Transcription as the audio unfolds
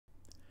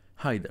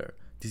Hi there,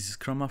 this is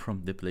Chroma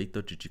from the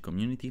Plate.gg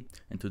community,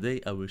 and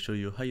today I will show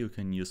you how you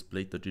can use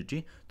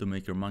Plate.gg to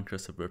make your Minecraft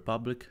server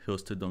public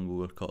hosted on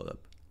Google Collab.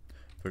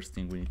 First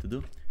thing we need to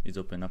do is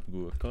open up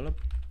Google Collab.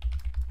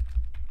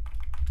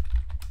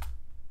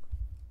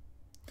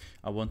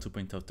 I want to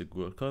point out the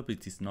Google Collab,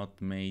 it is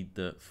not made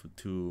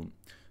to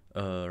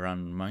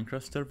run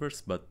Minecraft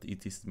servers, but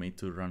it is made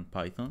to run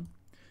Python.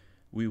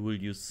 We will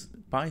use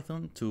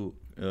Python to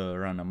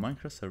run a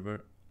Minecraft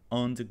server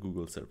on the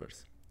Google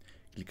servers.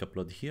 Click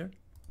upload here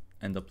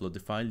and upload the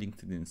file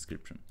linked in the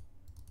description.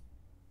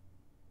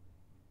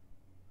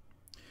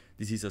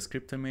 This is a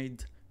script I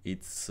made.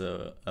 It's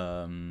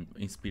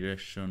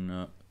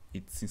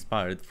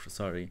inspired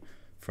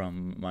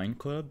from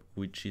Collab,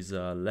 which is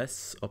a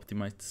less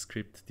optimized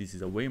script. This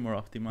is a way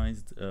more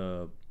optimized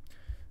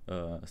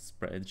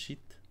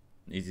spreadsheet.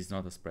 It is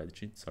not a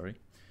spreadsheet, sorry.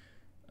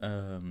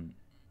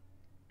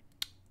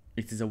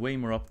 It is a way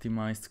more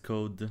optimized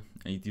code.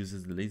 It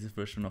uses the latest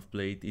version of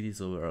Plate. It is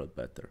overall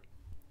better.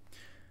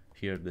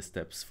 Here are the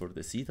steps for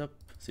the setup,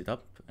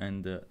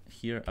 and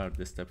here are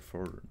the steps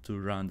to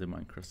run the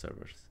Minecraft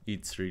servers.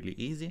 It's really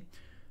easy.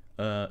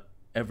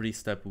 Every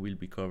step will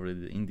be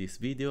covered in this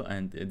video,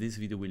 and this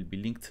video will be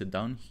linked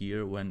down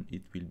here when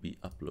it will be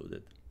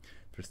uploaded.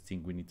 First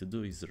thing we need to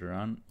do is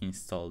run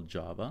install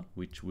Java,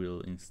 which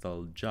will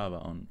install Java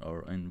on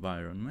our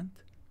environment.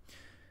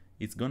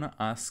 It's gonna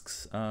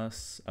ask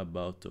us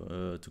about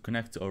to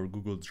connect our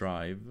Google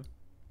Drive,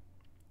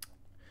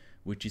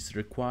 which is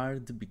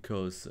required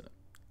because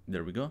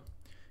there we go.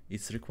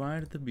 It's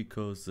required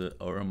because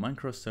our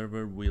Minecraft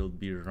server will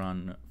be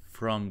run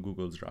from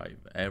Google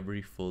Drive.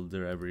 Every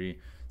folder, every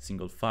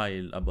single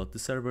file about the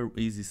server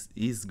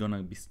is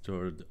gonna be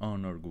stored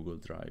on our Google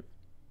Drive.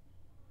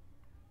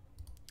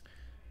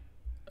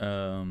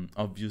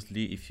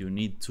 Obviously, if you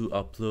need to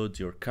upload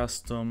your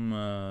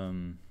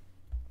custom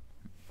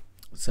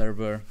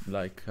server,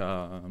 like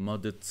a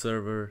modded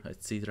server,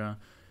 etc.,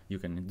 you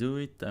can do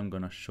it. I'm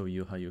gonna show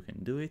you how you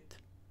can do it.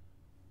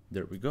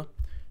 There we go.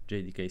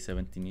 JDK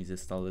 17 is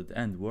installed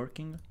and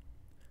working.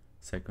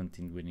 Second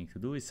thing we need to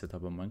do is set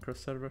up a Minecraft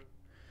server.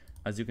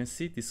 As you can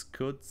see, this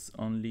code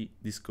only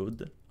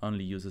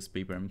uses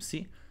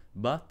PaperMC,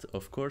 but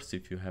of course,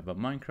 if you have a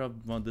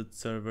Minecraft modded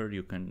server,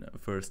 you can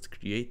first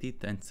create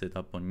it and set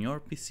up on your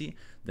PC,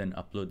 then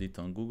upload it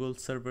on Google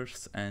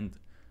servers and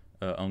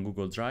on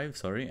Google Drive,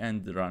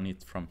 and run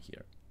it from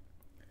here.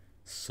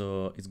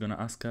 So it's gonna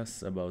ask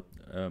us about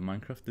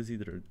Minecraft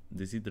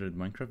desired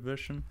Minecraft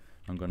version.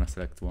 I'm gonna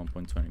select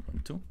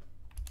 1.20.2.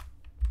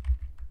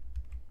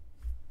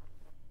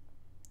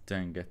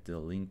 Then get the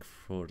link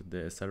for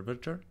the server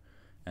jar.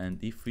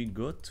 And if we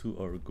go to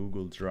our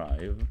Google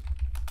Drive,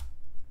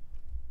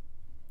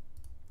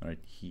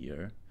 right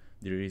here,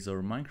 there is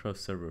our Minecraft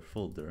server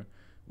folder,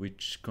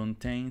 which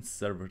contains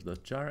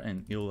server.jar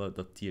and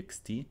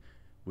illa.txt,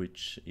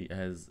 which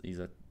is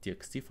a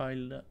txt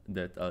file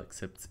that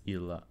accepts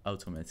illa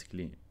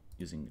automatically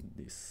using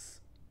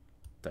this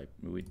type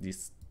with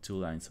these two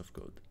lines of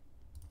code.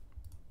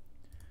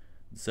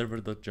 The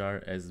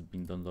server.jar has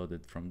been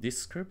downloaded from this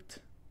script.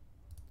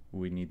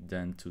 We need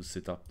then to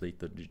set up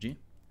Plate.gg.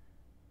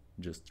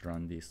 Just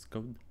run this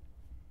code.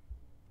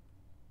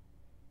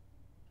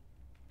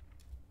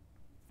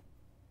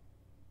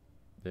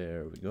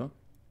 There we go.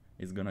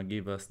 It's gonna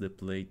give us the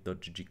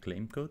Plate.gg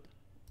claim code.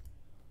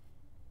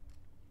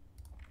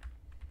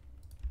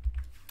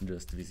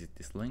 Just visit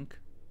this link.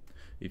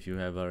 If you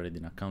have already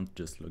an account,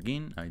 just log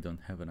in. I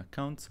don't have an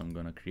account, so I'm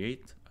gonna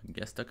create a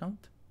guest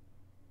account.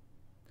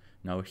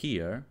 Now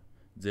here,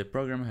 the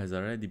program has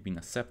already been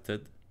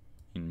accepted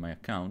in my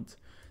account.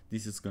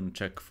 This is gonna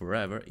check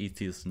forever.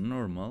 It is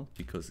normal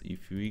because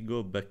if we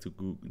go back to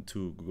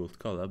Google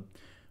Collab,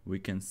 we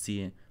can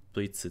see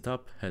Plate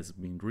setup has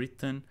been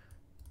written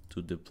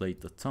to the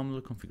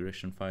plate.toml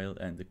configuration file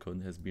and the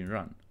code has been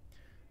run.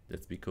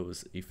 That's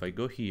because if I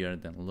go here,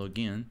 then log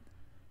in,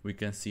 we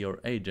can see our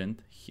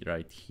agent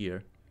right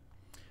here.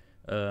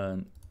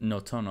 No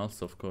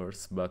tunnels, of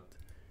course, but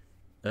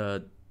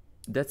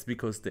that's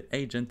because the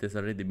agent has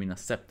already been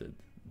accepted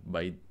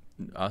by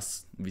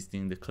us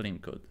visiting the claim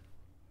code.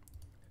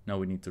 Now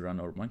we need to run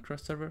our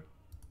Minecraft server.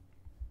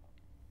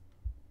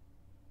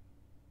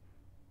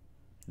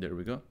 There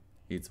we go,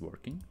 it's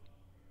working.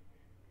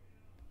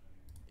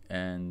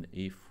 And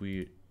if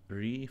we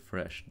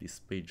refresh this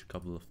page a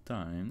couple of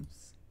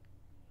times,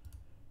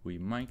 we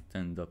might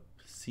end up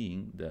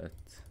seeing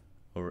that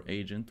our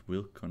agent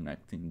will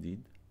connect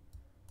indeed.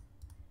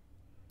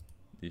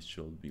 This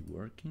should be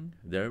working.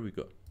 There we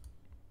go.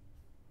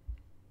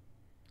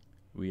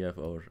 We have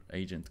our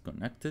agent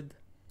connected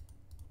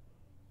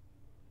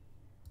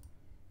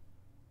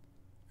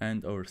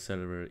and our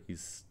server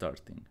is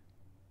starting.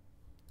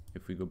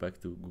 If we go back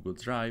to Google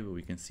Drive,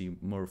 we can see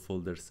more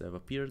folders have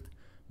appeared,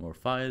 more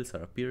files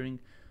are appearing.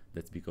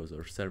 That's because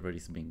our server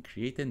is being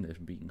created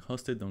and being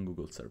hosted on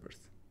Google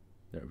servers.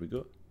 There we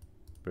go,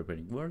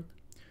 preparing Word.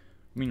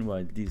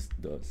 Meanwhile, this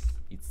does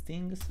its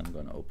things. I'm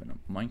gonna open up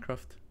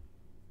Minecraft.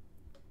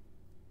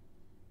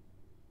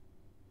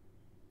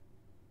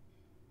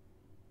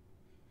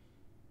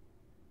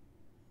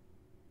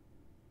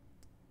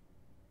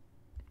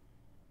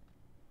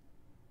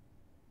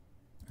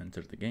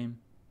 enter the game.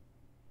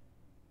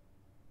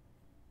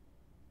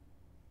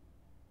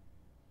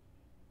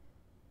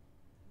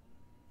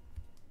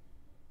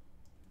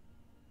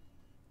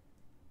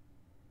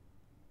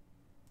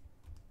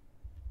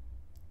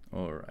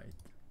 Alright,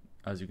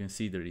 as you can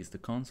see, there is the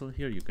console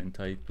here. You can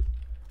type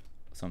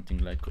something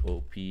like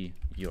OP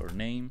your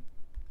name.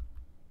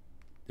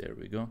 There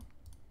we go.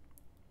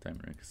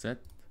 Timer set.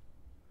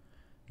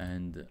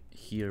 And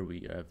here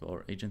we have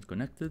our agent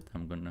connected.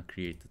 I'm gonna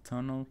create a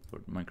tunnel for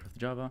Minecraft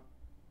Java.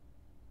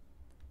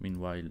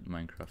 Meanwhile,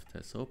 Minecraft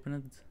has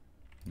opened.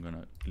 I'm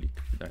gonna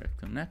click direct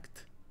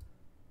connect.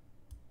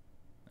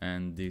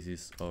 And this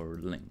is our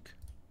link.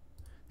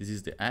 This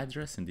is the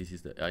address and this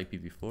is the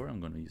IPv4. I'm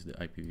gonna use the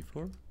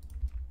IPv4.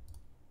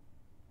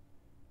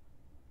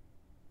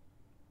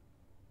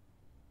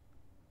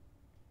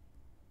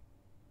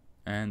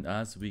 And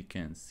as we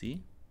can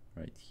see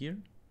right here,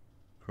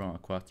 Chroma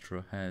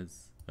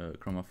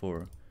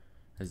 4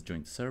 has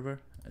joined the server,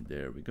 and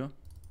there we go.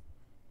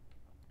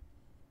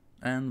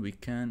 And we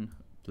can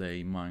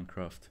play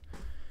Minecraft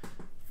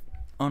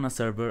on a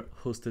server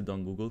hosted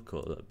on Google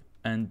Collab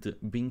and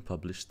being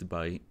published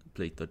by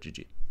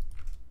Plate.gg.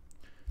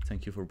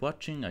 Thank you for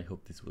watching. I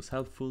hope this was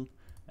helpful.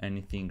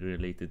 Anything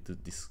related to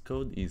this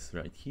code is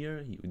right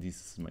here. This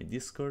is my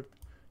Discord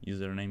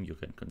username. You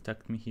can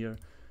contact me here.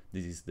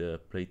 This is the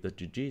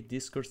Plate.gg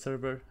Discord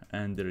server,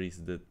 and there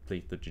is the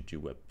Plate.gg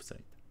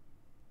website.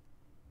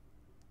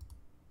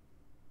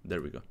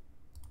 There we go.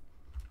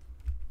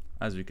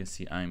 As you can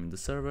see, I'm in the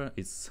server.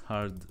 It's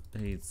hard,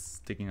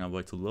 it's taking a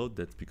while to load.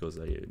 That's because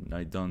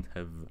I don't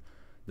have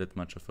that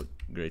much of a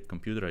great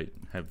computer. I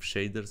have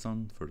shaders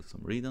on for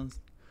some reasons,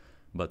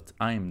 but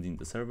I'm in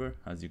the server.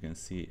 As you can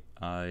see,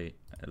 I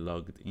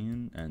logged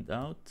in and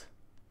out,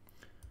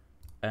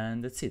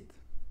 and that's it.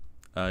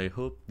 I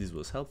hope this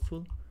was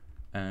helpful,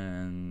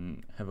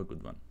 and have a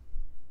good one.